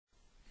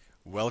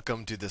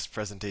Welcome to this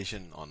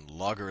presentation on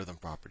logarithm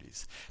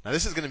properties. Now,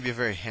 this is going to be a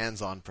very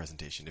hands-on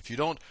presentation. If you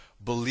don't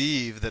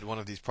believe that one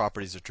of these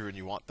properties are true and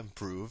you want them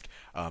proved,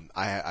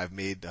 I've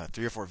made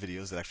 3 or 4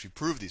 videos that actually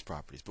prove these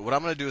properties. But what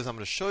I'm going to do is I'm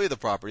going to show you the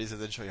properties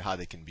and then show you how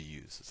they can be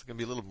used. It's going to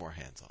be a little more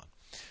hands-on.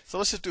 So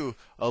let's just do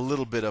a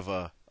little bit of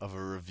a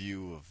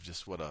review of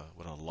just what a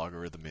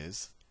logarithm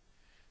is.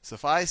 So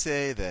if I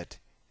say that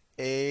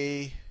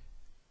a,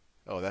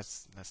 oh,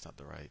 that's not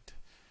the right.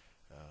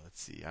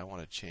 Let's see. I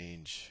want to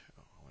change.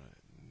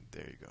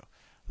 There you go.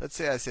 Let's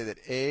say I say that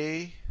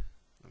a.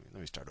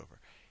 Let me start over.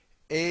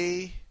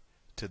 A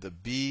to the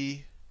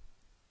b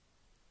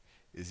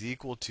is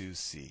equal to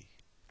c.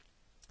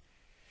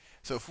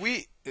 So if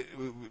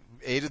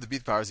a to the b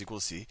to the power is equal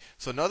to c.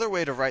 So another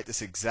way to write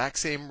this exact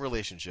same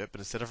relationship, but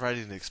instead of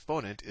writing an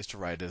exponent, is to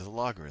write it as a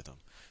logarithm.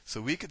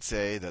 So we could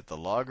say that the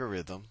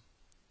logarithm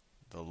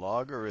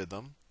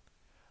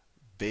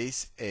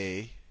base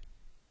a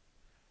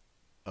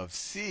of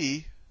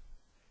c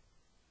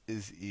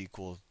is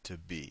equal to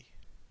b.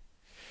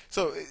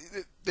 So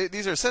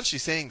these are essentially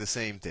saying the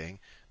same thing.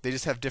 They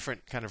just have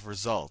different kind of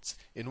results.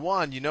 In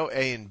one, you know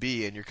a and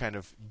b, and you're kind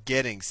of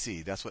getting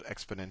c. That's what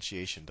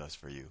exponentiation does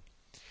for you.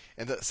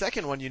 And the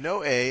second one, you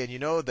know a, and you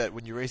know that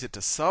when you raise it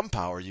to some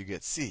power, you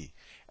get c.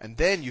 And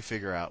then you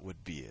figure out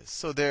what b is.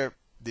 So they're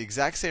the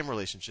exact same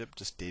relationship,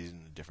 just stated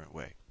in a different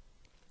way.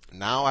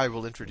 Now I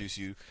will introduce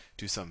you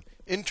to some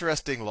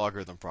interesting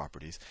logarithm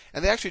properties,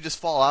 and they actually just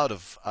fall out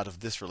of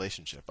this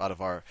relationship, out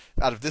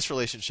of this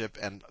relationship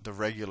and the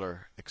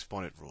regular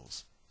exponent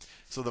rules.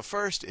 So the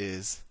first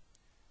is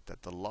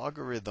that the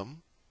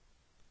logarithm.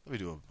 Let me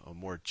do a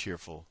more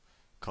cheerful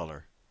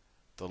color.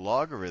 The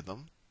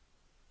logarithm,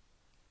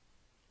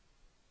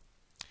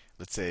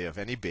 let's say of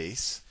any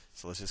base.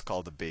 So let's just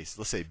call the base.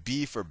 Let's say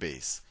b for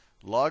base.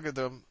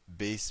 Logarithm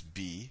base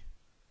b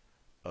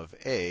of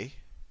a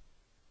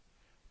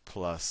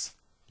plus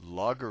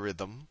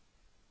logarithm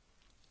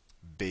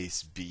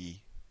base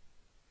b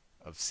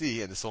of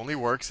c, and this only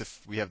works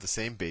if we have the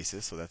same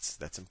basis, so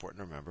that's important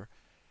to remember.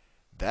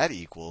 That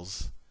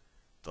equals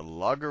the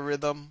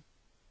logarithm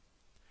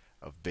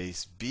of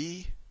base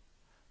b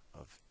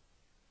of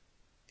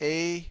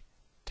a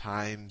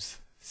times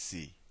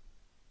c.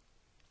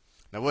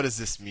 Now, what does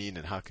this mean,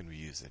 and how can we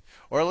use it?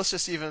 Or let's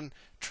just even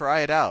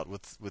try it out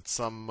with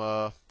some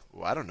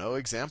I don't know,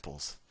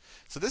 examples.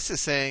 So this is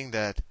saying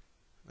that.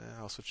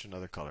 I'll switch to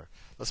another color.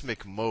 Let's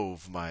make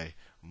mauve my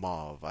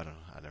mauve. I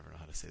never know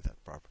how to say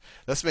that proper.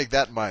 Let's make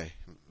that my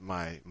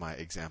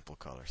example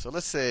color. So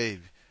let's say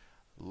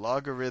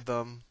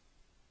logarithm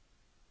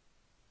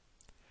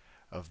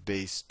of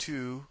base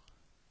 2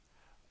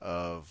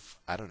 of,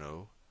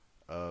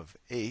 of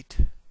 8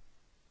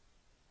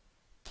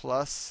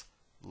 plus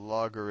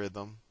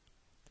logarithm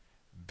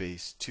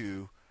base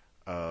 2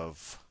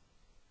 of,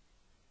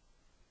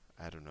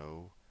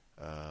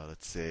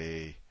 let's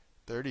say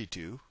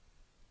 32.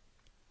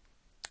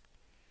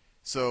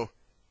 So,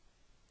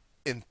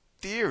 in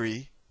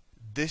theory,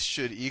 this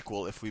should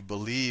equal, if we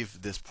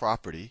believe this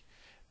property,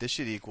 this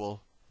should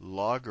equal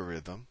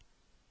logarithm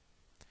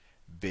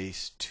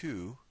base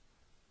 2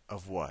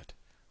 of what?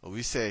 Well,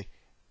 we say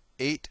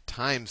 8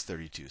 times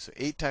 32. So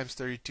 8 times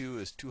 32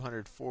 is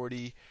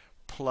 240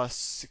 plus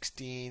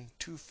 16,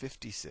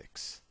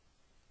 256.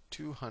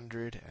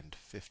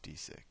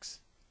 256.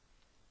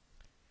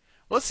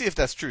 Let's see if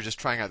that's true, just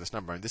trying out this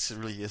number. And this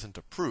really isn't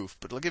a proof,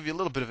 but it'll give you a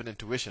little bit of an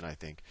intuition, I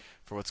think,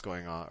 for what's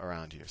going on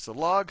around here. So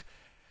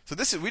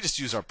we just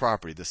use our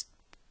property, this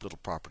little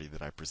property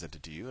that I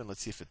presented to you, and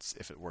let's see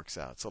if it works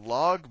out. So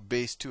log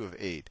base 2 of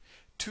 8.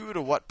 2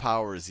 to what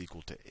power is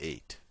equal to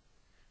 8?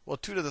 Well,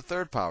 2 to the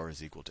third power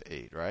is equal to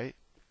 8, right?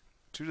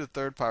 2 to the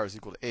third power is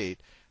equal to 8.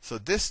 So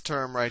this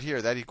term right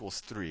here, that equals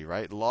 3,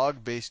 right?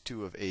 Log base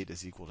 2 of 8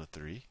 is equal to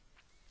 3.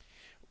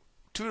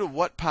 2 to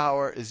what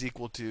power is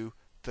equal to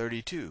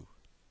 32?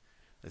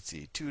 Let's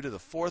see, 2 to the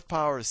 4th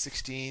power is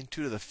 16,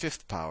 2 to the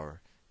 5th power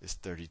is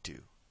 32.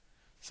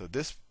 So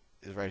this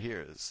is right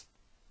here is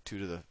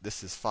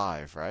this is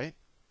 5, right?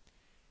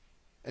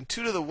 And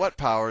 2 to the what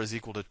power is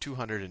equal to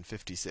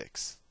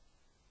 256?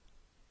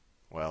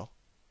 Well,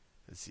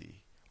 let's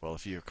see. Well,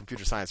 if you're a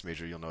computer science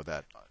major, you'll know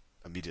that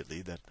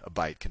immediately, that a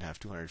byte can have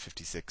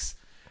 256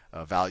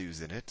 values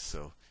in it.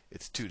 So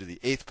it's 2 to the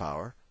 8th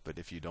power. But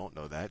if you don't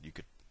know that, you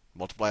could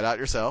multiply it out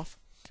yourself.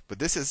 But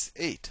this is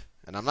 8.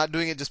 And I'm not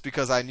doing it just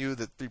because I knew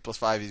that 3 plus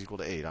 5 is equal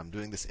to 8. I'm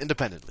doing this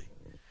independently.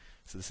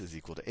 So this is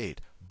equal to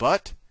 8.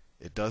 But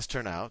it does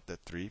turn out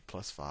that 3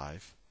 plus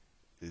 5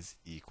 is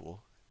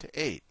equal to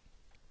 8.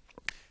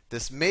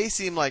 This may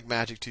seem like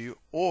magic to you,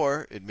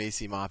 or it may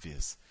seem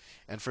obvious.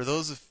 And for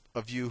those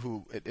of you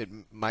who it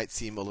might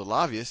seem a little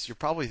obvious, you're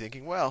probably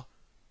thinking, well,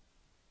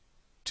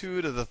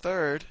 2 to the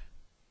third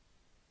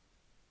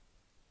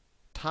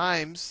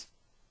times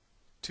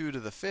 2 to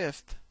the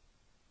 5th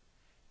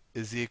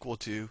is equal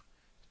to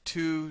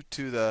 2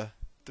 to the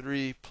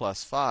 3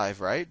 plus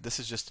 5, right? This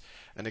is just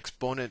an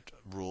exponent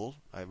rule.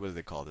 What do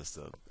they call this?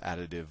 The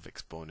additive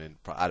exponent.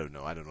 I don't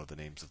know. I don't know the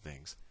names of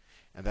things.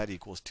 And that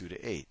equals 2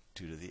 to 8,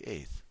 2 to the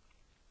 8th.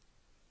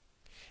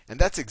 And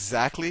that's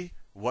exactly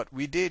what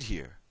we did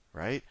here,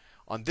 right?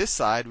 On this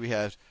side, we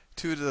have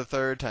 2 to the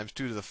third times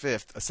 2 to the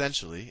fifth,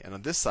 essentially. And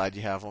on this side,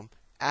 you have them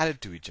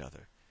added to each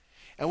other.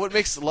 And what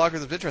makes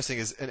logarithms interesting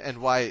is,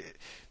 and why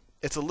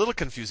it's a little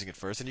confusing at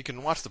first, and you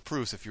can watch the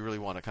proofs if you really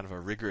want a kind of a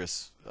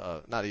rigorous,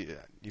 not even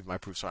my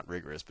proofs aren't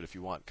rigorous, but if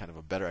you want kind of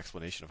a better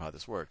explanation of how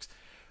this works.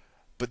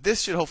 But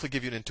this should hopefully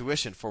give you an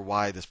intuition for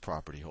why this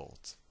property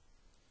holds,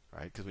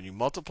 right? Because when you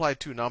multiply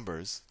two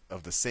numbers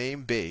of the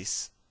same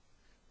base,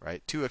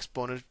 right, two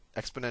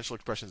exponential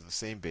expressions of the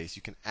same base,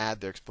 you can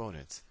add their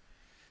exponents.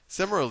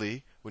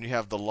 Similarly, when you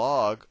have the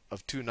log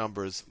of two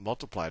numbers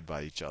multiplied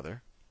by each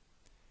other,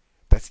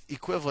 that's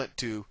equivalent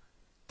to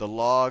the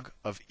log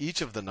of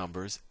each of the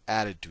numbers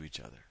added to each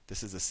other.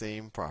 This is the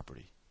same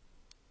property.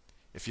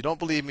 If you don't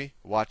believe me,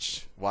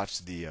 watch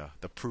the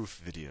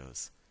proof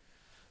videos.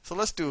 So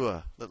let's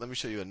do let me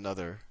show you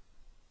another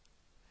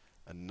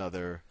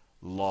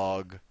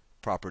log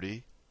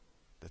property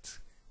that's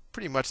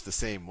pretty much the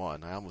same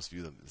one. I almost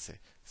view them the same.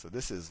 So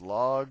this is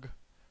log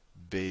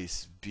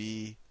base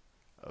b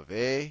of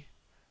a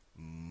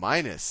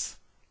minus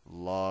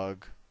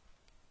log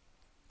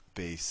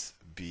base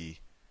b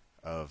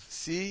of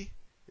c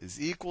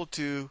is equal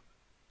to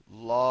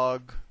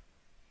log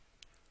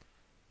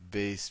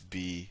base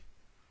b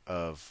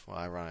of, well,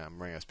 I'm running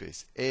out of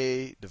space,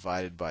 a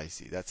divided by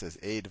c. That says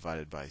a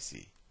divided by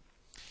c.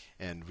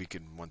 And we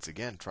can once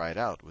again try it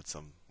out with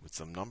some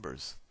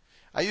numbers.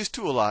 I use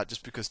 2 a lot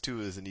just because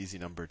 2 is an easy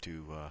number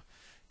to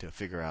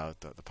figure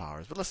out the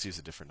powers. But let's use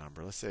a different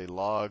number. Let's say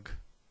log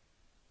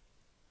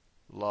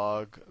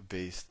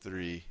base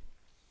 3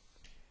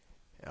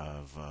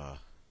 of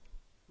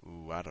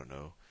I don't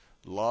know,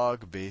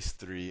 log base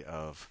 3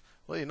 of,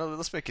 well, you know,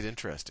 let's make it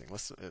interesting.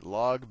 Let's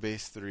log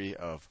base 3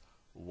 of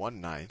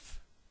 1/9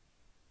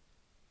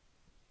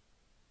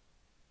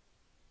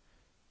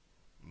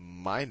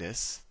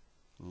 minus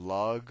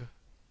log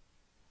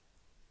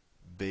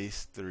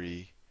base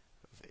 3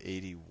 of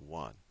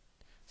 81.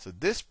 So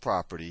this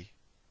property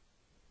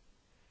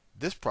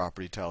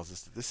tells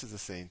us that this is the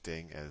same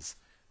thing as,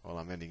 well,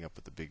 I'm ending up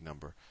with the big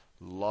number,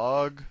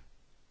 log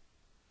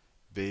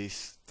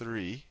base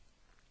 3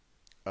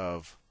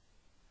 of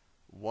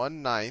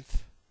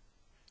 1/9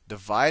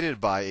 divided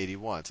by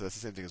 81. So that's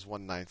the same thing as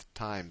 1/9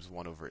 times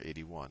 1 over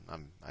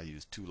 81. I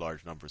use 2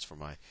 large numbers for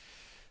my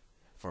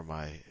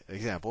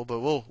example, but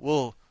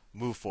we'll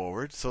move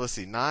forward. So let's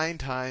see, 9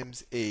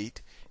 times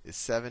 8 is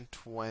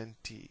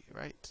 720,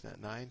 right?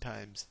 9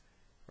 times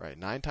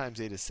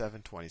 8 is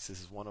 720. So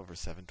this is 1 over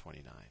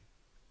 729.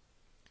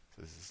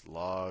 So this is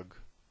log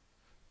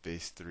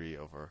base 3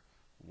 over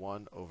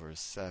 1 over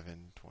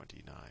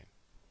 729.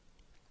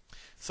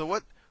 So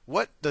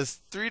what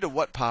does 3 to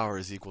what power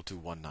is equal to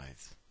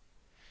 1/9?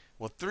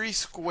 Well, 3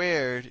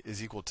 squared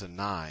is equal to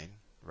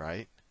 9,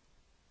 right?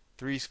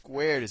 3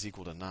 squared is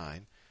equal to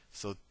 9.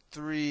 So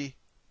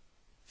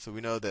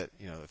we know that,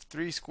 you know, if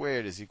 3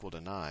 squared is equal to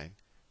 9,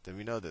 then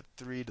we know that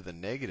 3 to the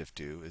negative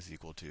 2 is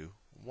equal to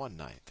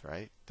 1/9,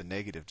 right? The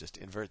negative just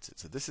inverts it.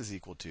 So this is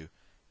equal to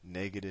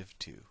negative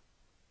 2,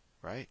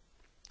 right?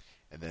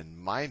 And then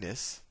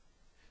minus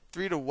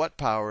 3 to what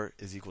power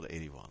is equal to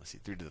 81? Let's see,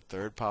 3 to the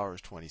third power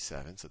is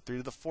 27, so 3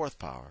 to the fourth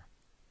power.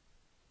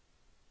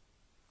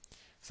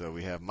 So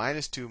we have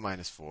minus 2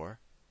 minus 4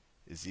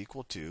 is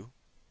equal to,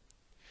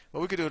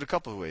 well, we could do it a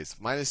couple of ways.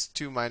 Minus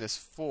 2 minus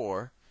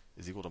 4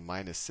 is equal to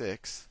minus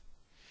 6.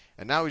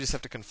 And now we just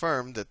have to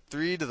confirm that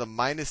 3 to the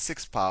minus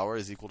 6 power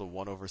is equal to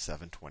 1 over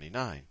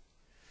 729.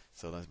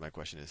 So that's my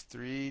question is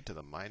 3 to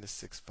the minus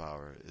 6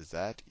 power, is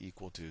that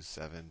equal to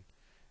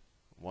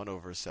 1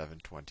 over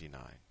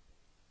 729?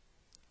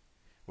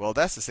 Well,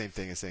 that's the same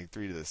thing as saying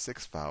 3 to the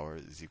 6th power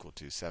is equal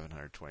to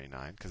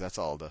 729, because that's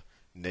all the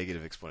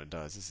negative exponent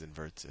does, is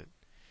inverts it.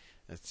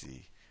 Let's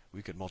see,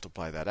 we could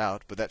multiply that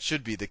out, but that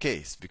should be the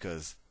case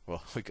because,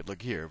 well, we could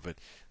look here, but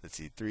let's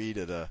see, 3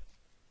 to the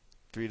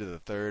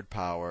third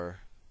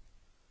power,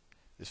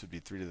 this would be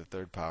 3 to the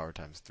third power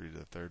times 3 to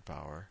the third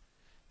power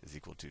is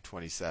equal to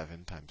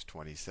 27 times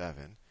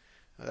 27.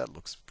 Now, that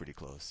looks pretty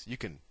close. You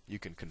can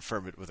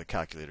confirm it with a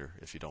calculator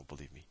if you don't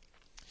believe me.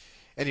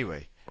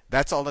 Anyway,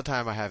 that's all the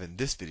time I have in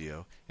this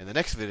video. In the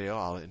next video,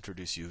 I'll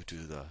introduce you to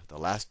the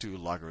last 2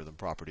 logarithm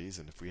properties,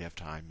 and if we have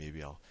time,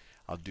 maybe I'll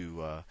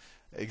do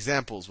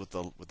examples with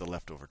the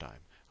leftover time.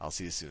 I'll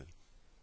see you soon.